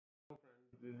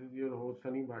This is your host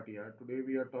Sunny Bhatia. Today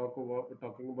we are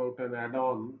talking about an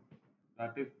add-on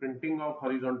that is printing of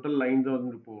horizontal lines on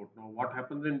report. Now, what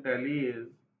happens in Tally is,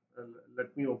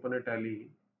 let me open a Tally.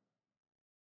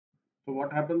 So,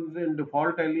 what happens in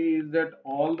default Tally is that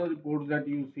all the reports that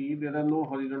you see, there are no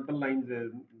horizontal lines there.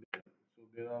 So,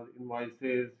 there are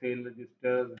invoices, sale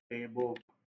registers, daybook.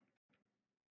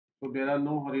 So, there are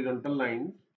no horizontal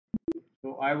lines.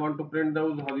 So, I want to print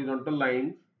those horizontal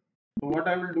lines. So, what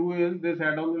I will do is this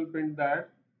add-on will print that.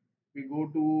 We go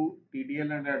to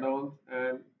TDL and add-ons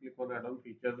and click on add-on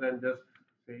features and just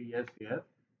say yes here,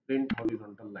 print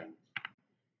horizontal lines.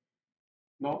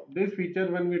 Now this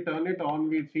feature, when we turn it on,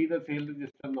 we see the sale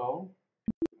register now,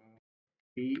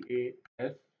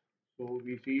 TAS. So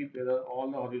we see there are all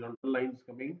the horizontal lines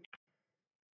coming.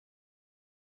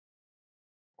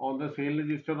 On the sale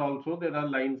register also there are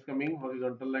lines coming,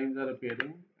 horizontal lines are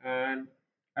appearing, and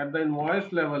at the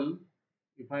invoice level,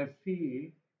 if I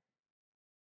see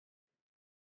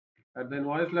at the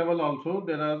invoice level also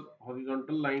there are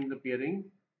horizontal lines appearing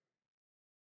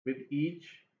with each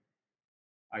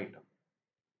item.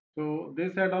 So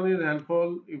this add-on is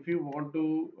helpful if you want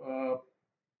to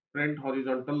print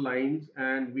horizontal lines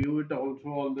and view it also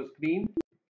on the screen.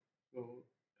 So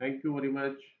thank you very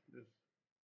much.